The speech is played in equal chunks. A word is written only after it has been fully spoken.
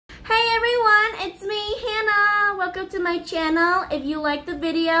it's me, Hannah. Welcome to my channel. If you like the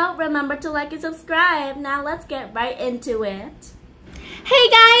video, remember to like and subscribe. Now let's get right into it. Hey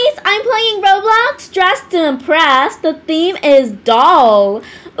guys, I'm playing Roblox, dressed to impress. The theme is doll.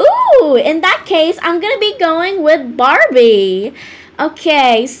 Ooh, in that case, I'm gonna be going with Barbie.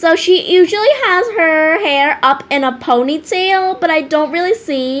 Okay, so she usually has her hair up in a ponytail, but I don't really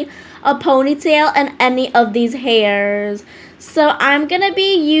see a ponytail in any of these hairs. So I'm gonna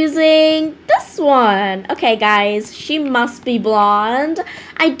be using this one. Okay guys, she must be blonde.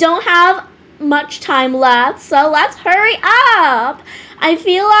 I don't have much time left, so let's hurry up. I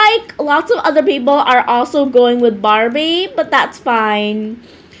feel like lots of other people are also going with Barbie, but that's fine.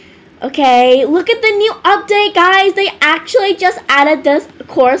 Okay, look at the new update, guys. They actually just added this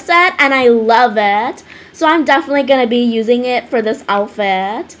corset and I love it. So I'm definitely gonna be using it for this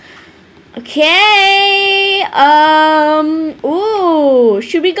outfit. Okay, ooh,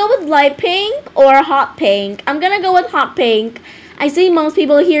 should we go with light pink or hot pink? I'm gonna go with hot pink. I see most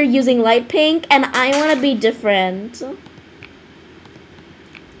people here using light pink and I wanna be different.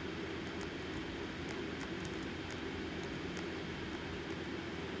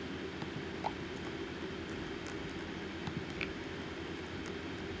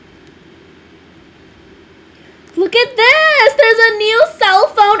 Look at this! There's a new cell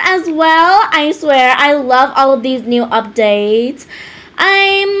phone as well. I swear, I love all of these new updates.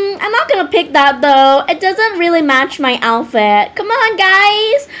 I'm not gonna pick that though. It doesn't really match my outfit. Come on,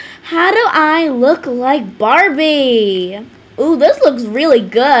 guys. How do I look like Barbie? Ooh, this looks really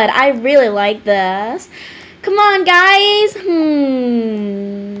good. I really like this. Come on, guys.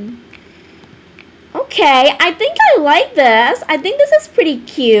 Okay, I think I like this. I think this is pretty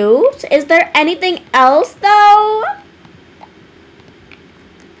cute. Is there anything else though?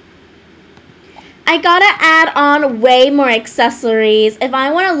 I gotta add on way more accessories if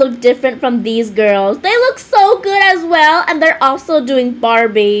I want to look different from these girls. They look so good as well, and they're also doing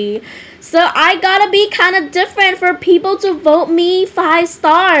Barbie. So I gotta be kind of different for people to vote me 5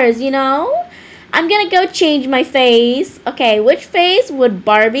 stars, you know? I'm gonna go change my face. Okay, which face would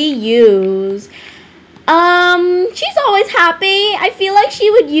Barbie use? She's always happy. I feel like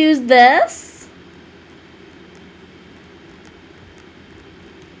she would use this.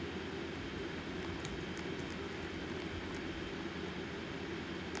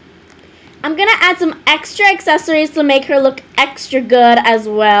 I'm gonna add some extra accessories to make her look extra good as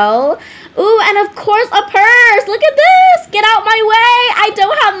well. Ooh, and of course a purse. Look at this. Get out my way. I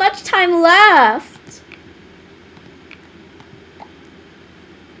don't have much time left.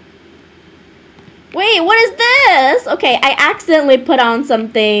 Wait, what is this? Okay, I accidentally put on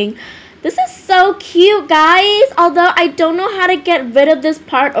something. This is so cute, guys. Although I don't know how to get rid of this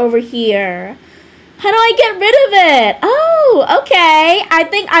part over here. How do I get rid of it? Oh, okay. I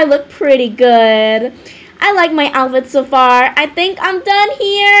think I look pretty good. I like my outfit so far. I think I'm done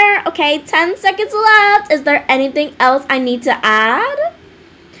here. Okay, 10 seconds left. Is there anything else I need to add?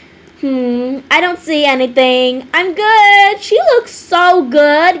 I don't see anything. I'm good. She looks so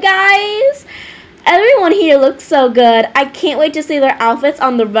good, guys. Everyone here looks so good. I can't wait to see their outfits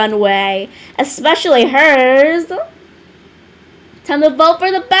on the runway, especially hers. Time to vote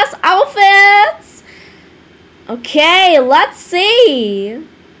for the best outfits. Okay, let's see.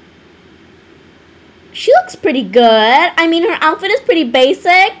 She looks pretty good. I mean, her outfit is pretty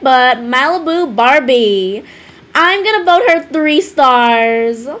basic, but Malibu Barbie. I'm gonna vote her 3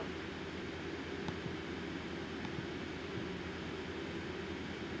 stars.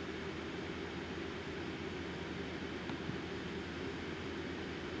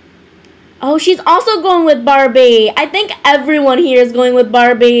 Oh, she's also going with Barbie. I think everyone here is going with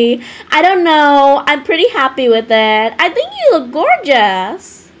Barbie. I don't know. I'm pretty happy with it. I think you look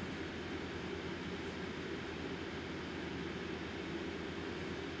gorgeous.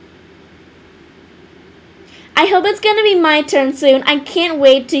 I hope it's going to be my turn soon. I can't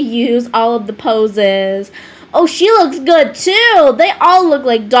wait to use all of the poses. Oh, she looks good too. They all look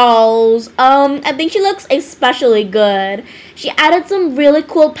like dolls. I think she looks especially good. She added some really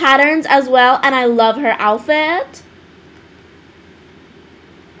cool patterns as well, and I love her outfit.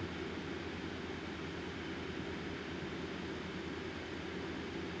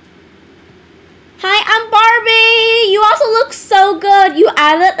 Hi, I'm Barbie. You also look so good. You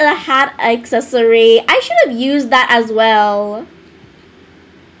added a hat accessory. I should have used that as well.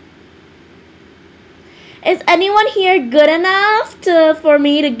 Is anyone here good enough for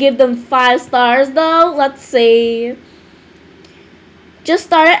me to give them 5 stars though? Let's see. Just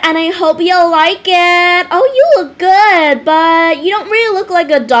started and I hope you'll like it. Oh, you look good, but you don't really look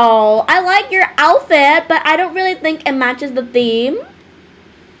like a doll. I like your outfit, but I don't really think it matches the theme.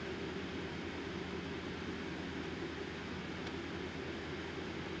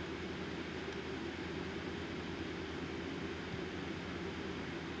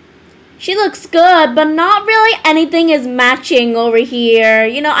 She looks good, but not really anything is matching over here.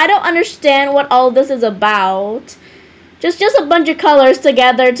 You know, I don't understand what all this is about. Just a bunch of colors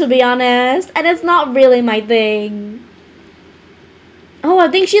together, to be honest. And it's not really my thing. Oh, I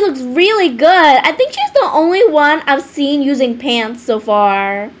think she looks really good. I think she's the only one I've seen using pants so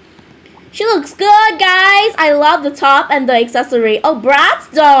far. She looks good, guys. I love the top and the accessory. Oh,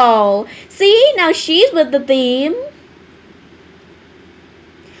 Bratz doll. See, now she's with the theme.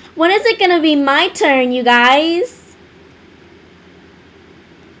 When is it gonna be my turn, you guys?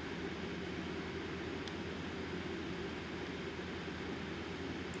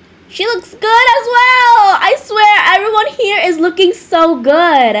 She looks good as well. I swear, everyone here is looking so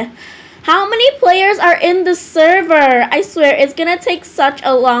good. How many players are in the server? I swear, it's gonna take such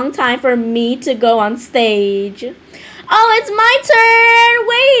a long time for me to go on stage. Oh, it's my turn.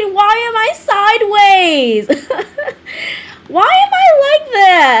 Wait, why am I sideways? Why am I like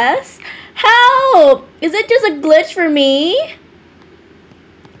this? Help! Is it just a glitch for me?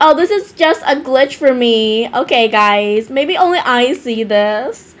 Oh, this is just a glitch for me. Okay, guys. Maybe only I see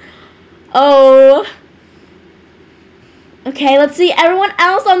this. Oh. Okay, let's see. Everyone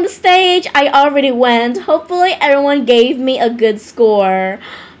else on the stage, I already went. Hopefully, everyone gave me a good score.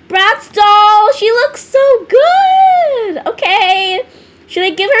 Bratz doll, she looks so good. Okay. Should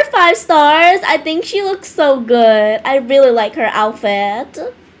I give her 5 stars? I think she looks so good. I really like her outfit.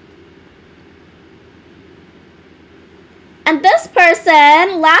 And this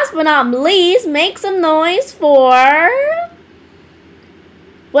person, last but not least, make some noise for...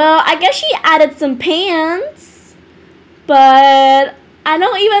 Well, I guess she added some pants. But I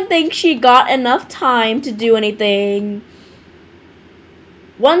don't even think she got enough time to do anything.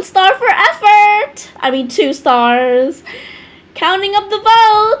 1 star for effort. I mean 2 stars. Counting up the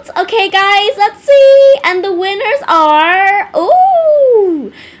votes. Okay, guys, let's see. And the winners are...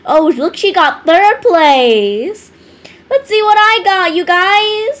 Ooh. Oh, look, she got 3rd place. Let's see what I got, you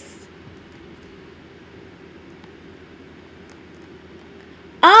guys.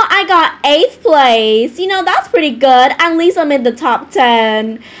 Oh, I got 8th place. You know, that's pretty good. At least I'm in the top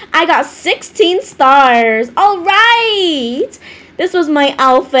 10. I got 16 stars. All right. This was my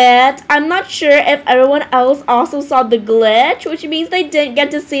outfit. I'm not sure if everyone else also saw the glitch, which means they didn't get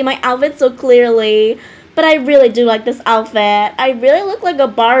to see my outfit so clearly. But I really do like this outfit. I really look like a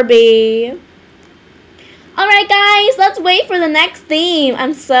Barbie. Alright guys, let's wait for the next theme.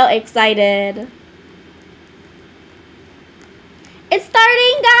 I'm so excited. It's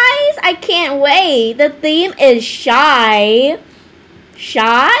starting, guys. I can't wait. The theme is shy.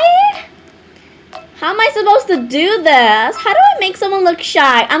 Shy? How am I supposed to do this? How do I make someone look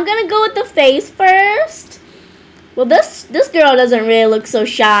shy? I'm gonna go with the face first. Well, this girl doesn't really look so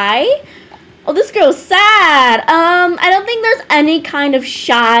shy. Oh, this girl's sad. I don't think there's any kind of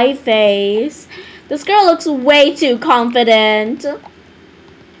shy face. This girl looks way too confident. She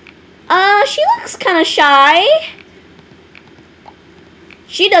looks kind of shy.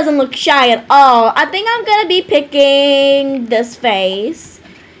 She doesn't look shy at all. I think I'm gonna be picking this face.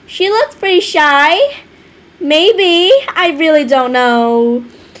 She looks pretty shy. Maybe. I really don't know.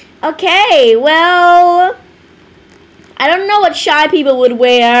 Okay, well, I don't know what shy people would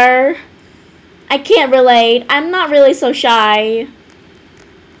wear. I can't relate. I'm not really so shy.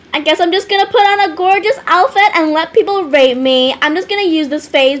 I guess I'm just gonna put on a gorgeous outfit and let people rate me. I'm just gonna use this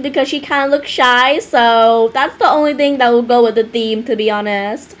face because she kind of looks shy, so that's the only thing that will go with the theme, to be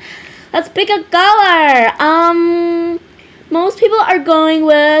honest. Let's pick a color. Most people are going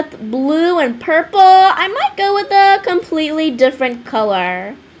with blue and purple. I might go with a completely different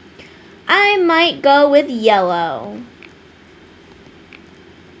color. I might go with yellow.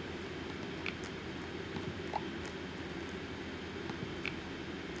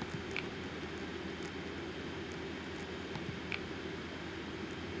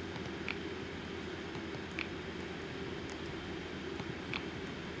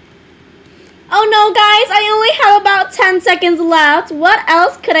 Oh no, guys, I only have about 10 seconds left. What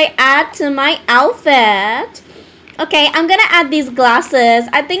else could I add to my outfit? Okay, I'm gonna add these glasses.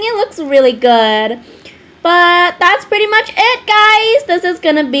 I think it looks really good. But that's pretty much it, guys. This is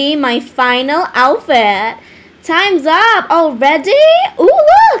gonna be my final outfit. Time's up already? Ooh,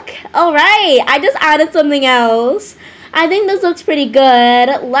 look! Alright, I just added something else. I think this looks pretty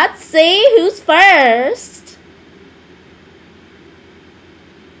good. Let's see who's first.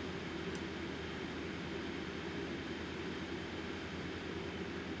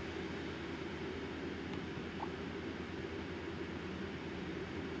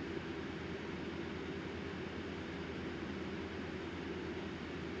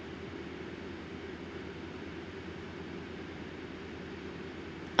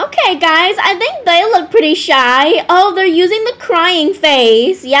 Okay, guys, I think they look pretty shy. Oh, they're using the crying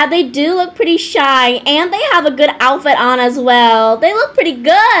face. Yeah, they do look pretty shy, and they have a good outfit on as well. They look pretty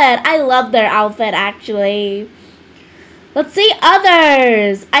good. I love their outfit, actually. Let's see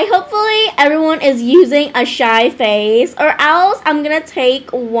others. Hopefully everyone is using a shy face, or else I'm gonna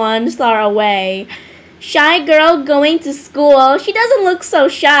take 1 star away. Shy girl going to school. She doesn't look so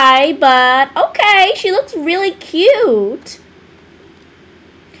shy, but okay, she looks really cute.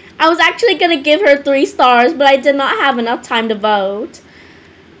 I was actually gonna give her 3 stars, but I did not have enough time to vote.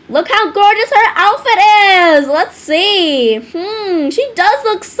 Look how gorgeous her outfit is. Let's see. She does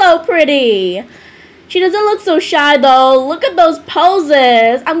look so pretty. She doesn't look so shy though. Look at those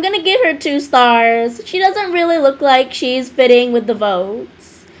poses. I'm gonna give her 2 stars. She doesn't really look like she's fitting with the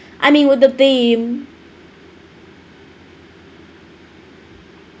votes. I mean with the theme.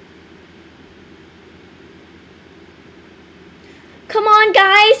 Come on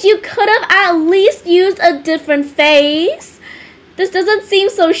guys, you could have at least used a different face. This doesn't seem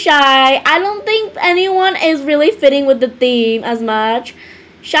so shy. I don't think anyone is really fitting with the theme as much.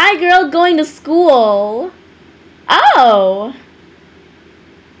 Shy girl going to school. Oh.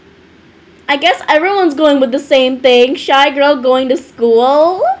 I guess everyone's going with the same thing. Shy girl going to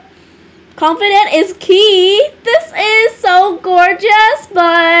school. Confident is key. This is so gorgeous,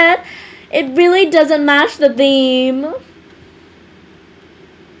 but it really doesn't match the theme.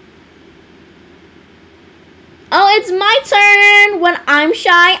 Oh, it's my turn. When I'm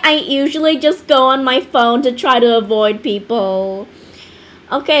shy, I usually just go on my phone to try to avoid people.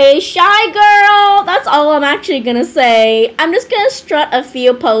 Okay, shy girl. That's all I'm actually gonna say. I'm just gonna strut a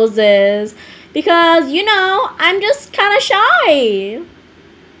few poses because, you know, I'm just kind of shy.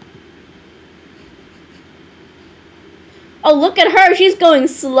 Oh, look at her. She's going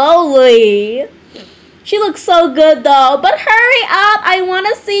slowly. She looks so good though, but hurry up. I want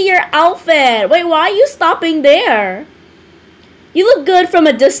to see your outfit. Wait, why are you stopping there? You look good from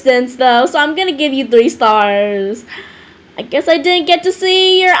a distance though, so I'm gonna give you 3 stars. I guess I didn't get to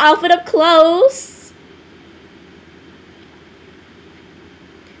see your outfit up close.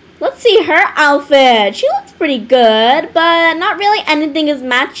 Let's see her outfit. She looks pretty good, but not really anything is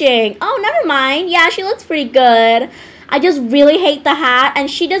matching. Oh, never mind. Yeah, she looks pretty good. I just really hate the hat, and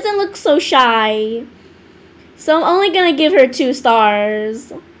she doesn't look so shy. So I'm only gonna give her 2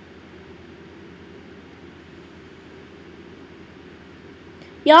 stars.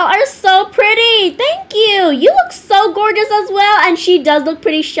 Y'all are so pretty. Thank you. You look so gorgeous as well, and she does look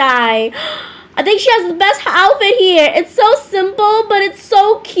pretty shy. I think she has the best outfit here. It's so simple, but it's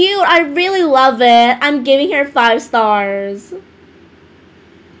so cute. I really love it. I'm giving her 5 stars.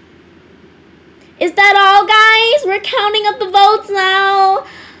 Is that all, guys? We're counting up the votes now.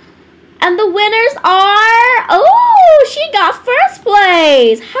 And the winners are... Oh, she got 1st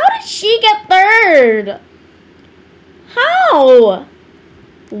place. How did she get 3rd? How?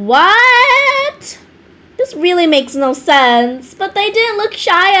 What? This really makes no sense. But they didn't look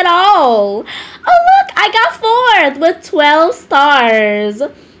shy at all. Oh, look, I got 4th with 12 stars.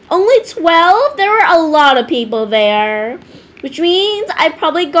 Only 12? There were a lot of people there. Which means I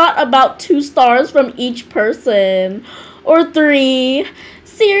probably got about 2 stars from each person. Or 3.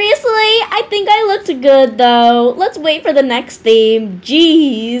 Seriously, I think I looked good though. Let's wait for the next theme.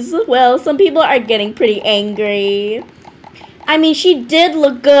 Jeez. Well, some people are getting pretty angry. I mean, she did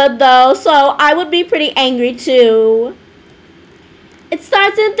look good though, so I would be pretty angry too. It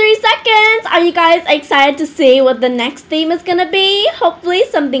starts in 3 seconds. Are you guys excited to see what the next theme is gonna be? Hopefully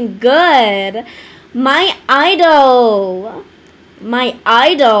something good. My idol. My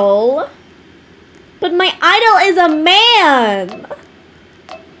idol? But my idol is a man.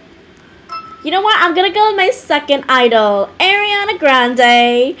 You know what? I'm gonna go with my 2nd idol, Ariana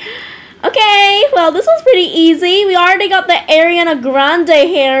Grande. Okay, well, this was pretty easy. We already got the Ariana Grande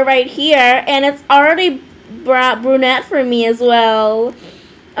hair right here, and it's already brunette for me as well.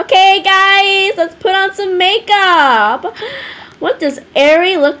 Okay, guys, let's put on some makeup. What does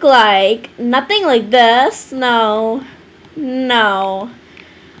Ari look like? Nothing like this. No. No.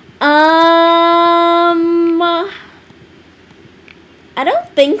 I don't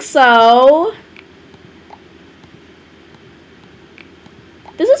think so.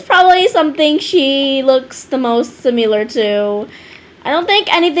 This is probably something she looks the most similar to. I don't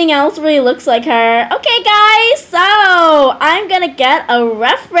think anything else really looks like her. Okay, guys, so I'm gonna get a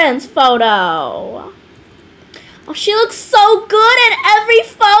reference photo. Oh, she looks so good in every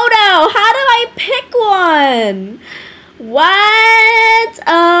photo. How do I pick one? What?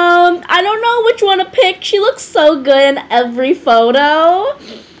 I don't know which one to pick. She looks so good in every photo.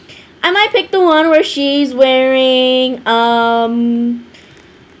 I might pick the one where she's wearing,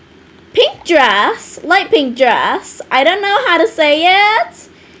 pink dress, light pink dress. I don't know how to say it.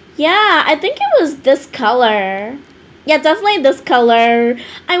 Yeah, I think it was this color. Yeah, definitely this color.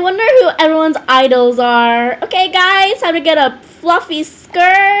 I wonder who everyone's idols are. Okay, guys, time to get a fluffy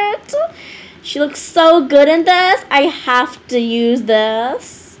skirt. She looks so good in this. I have to use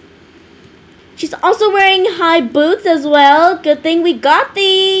this. She's also wearing high boots as well. Good thing we got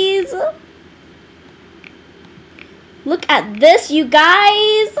these. Look at this, you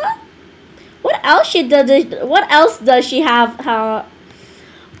guys. What else does she have?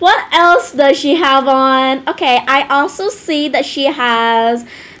 What else does she have on? Okay, I also see that she has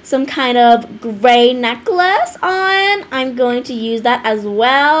some kind of gray necklace on. I'm going to use that as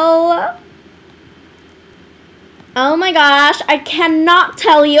well. Oh my gosh, I cannot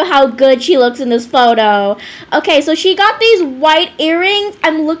tell you how good she looks in this photo. Okay, so she got these white earrings.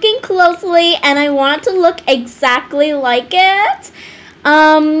 I'm looking closely and I want it to look exactly like it.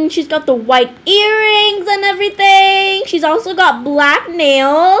 She's got the white earrings and everything. She's also got black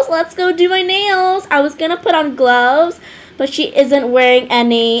nails. Let's go do my nails. I was gonna put on gloves, but she isn't wearing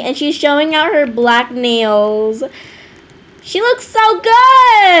any, and she's showing out her black nails. She looks so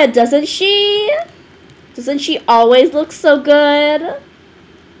good, doesn't she? Doesn't she always look so good?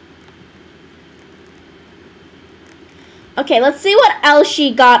 Okay, let's see what else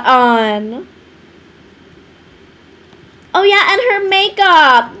she got on. Oh yeah, and her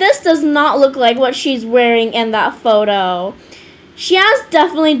makeup. This does not look like what she's wearing in that photo. She has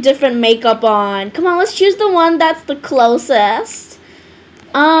definitely different makeup on. Come on, let's choose the one that's the closest.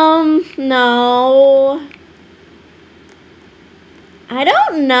 No. I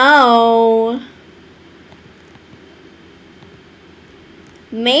don't know.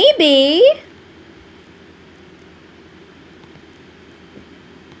 Maybe.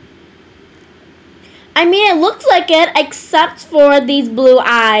 I mean, it looks like it, except for these blue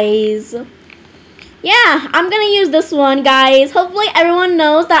eyes. Yeah, I'm gonna use this one, guys. Hopefully everyone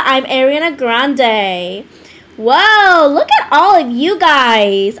knows that I'm Ariana Grande. Whoa, look at all of you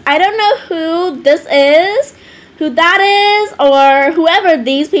guys. I don't know who this is, who that is, or whoever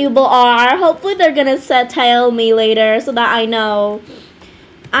these people are. Hopefully they're gonna tell me later so that I know.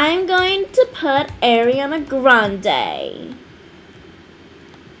 I'm going to put Ariana Grande.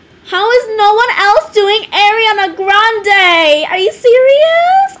 How is no one else doing Ariana Grande? Are you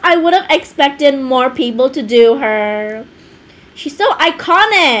serious? I would have expected more people to do her. She's so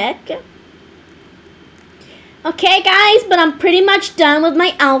iconic. Okay, guys, but I'm pretty much done with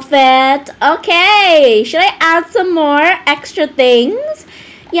my outfit. Okay, should I add some more extra things?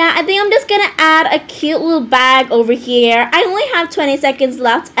 Yeah, I think I'm just gonna add a cute little bag over here. I only have 20 seconds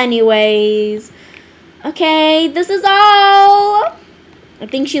left anyways. Okay, this is all. I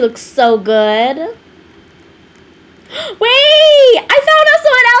think she looks so good. Wait! I found out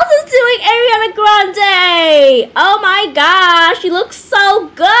someone else is doing Ariana Grande! Oh my gosh, she looks so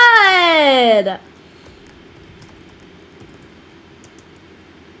good!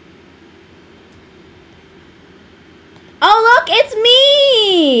 Oh look, it's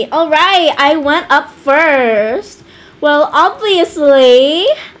me! Alright, I went up first. Well, obviously,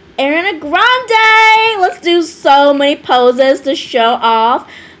 Ariana Grande! Let's do so many poses to show off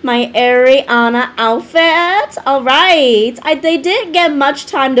my Ariana outfit. Alright, they didn't get much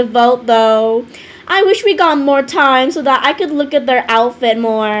time to vote though. I wish we got more time so that I could look at their outfit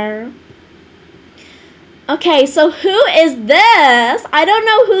more. Okay, so who is this? I don't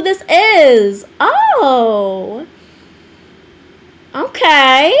know who this is. Oh.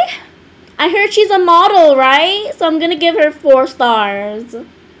 Okay. I heard she's a model, right? So I'm gonna give her 4 stars.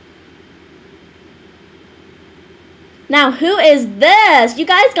 Now, who is this? You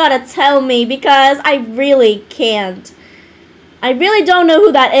guys gotta tell me because I really can't. I really don't know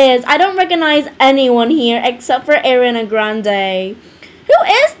who that is. I don't recognize anyone here except for Ariana Grande. Who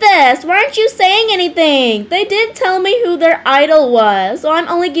is this? Why aren't you saying anything? They did tell me who their idol was, so I'm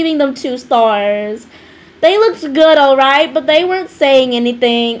only giving them 2 stars. They looked good, alright, but they weren't saying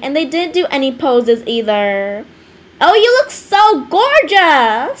anything, and they didn't do any poses either. Oh, you look so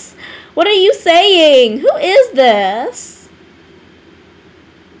gorgeous! What are you saying? Who is this?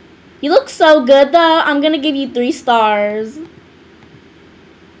 You look so good, though. I'm gonna give you 3 stars.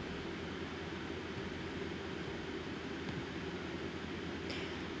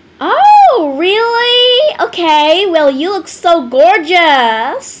 Oh, really? Okay, well, you look so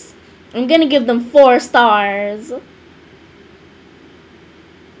gorgeous. I'm gonna give them 4 stars.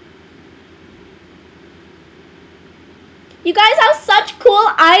 You guys have such cool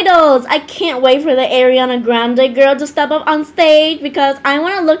idols. I can't wait for the Ariana Grande girl to step up on stage because I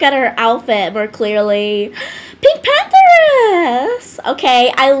want to look at her outfit more clearly. Pink Pantheress!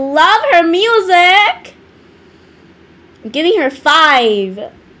 Okay, I love her music! I'm giving her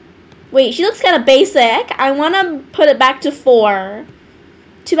 5. Wait, she looks kind of basic. I want to put it back to 4.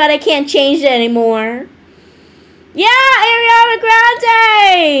 Too bad I can't change it anymore. Yeah, Ariana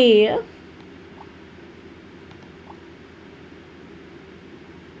Grande!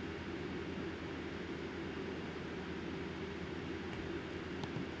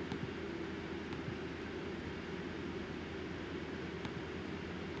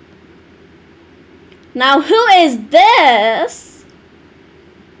 Now, who is this?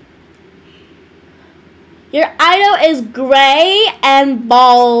 Your idol is gray and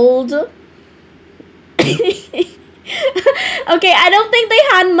bald. Okay, I don't think they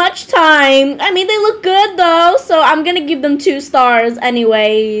had much time. I mean, they look good though, so I'm gonna give them 2 stars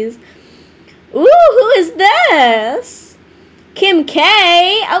anyways. Ooh, who is this? Kim K.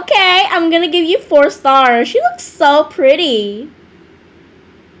 Okay, I'm gonna give you 4 stars. She looks so pretty.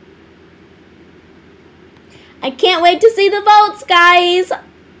 I can't wait to see the votes, guys.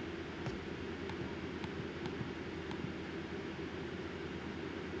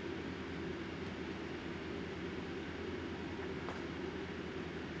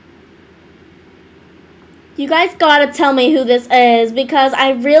 You guys gotta tell me who this is because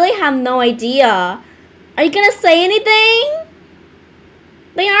I really have no idea. Are you gonna say anything?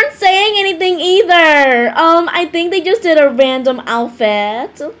 They aren't saying anything either. I think they just did a random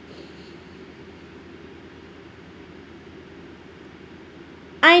outfit.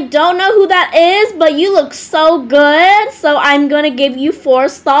 I don't know who that is, but you look so good, so I'm gonna give you 4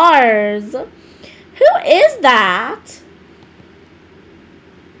 stars. Who is that?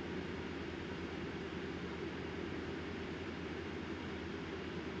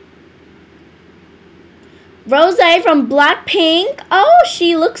 Rose from Blackpink. Oh,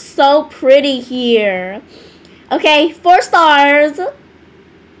 she looks so pretty here. Okay, 4 stars.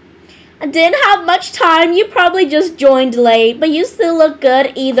 I didn't have much time. You probably just joined late, but you still look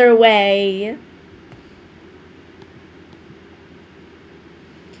good either way.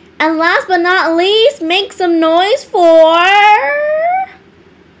 And last but not least, make some noise for...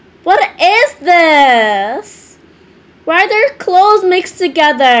 What is this? Why are their clothes mixed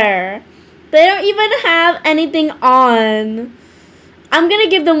together? They don't even have anything on. I'm gonna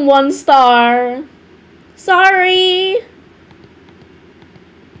give them 1 star. Sorry.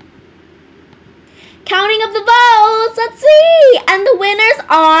 Counting of the votes. Let's see. And the winners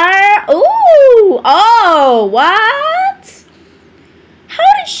are... Ooh. Oh, what? How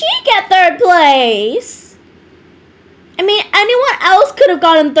did she get 3rd place? I mean, anyone else could have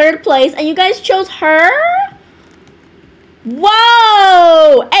gotten 3rd place, and you guys chose her?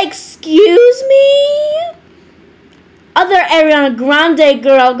 Whoa! Excuse me? Other Ariana Grande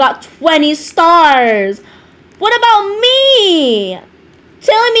girl got 20 stars. What about me?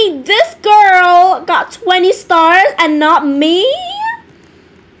 Telling me this girl got 20 stars and not me?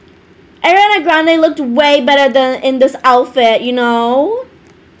 Ariana Grande looked way better than in this outfit, you know?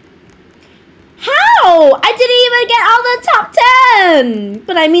 How? I didn't even get all the top 10.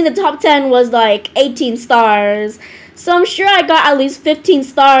 But I mean the top 10 was like 18 stars. So I'm sure I got at least 15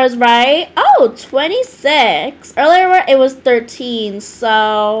 stars, right? Oh, 26. Earlier it was 13,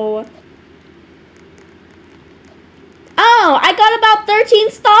 so... Oh, I got about 13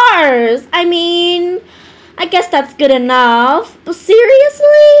 stars. I mean, I guess that's good enough. But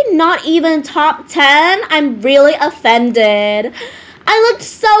seriously? Not even top 10? I'm really offended. I looked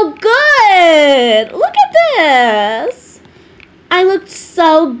so good. Look at this. I looked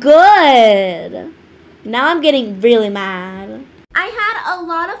so good. Now I'm getting really mad. I had a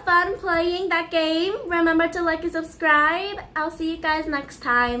lot of fun playing that game. Remember to like and subscribe. I'll see you guys next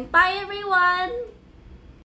time. Bye, everyone.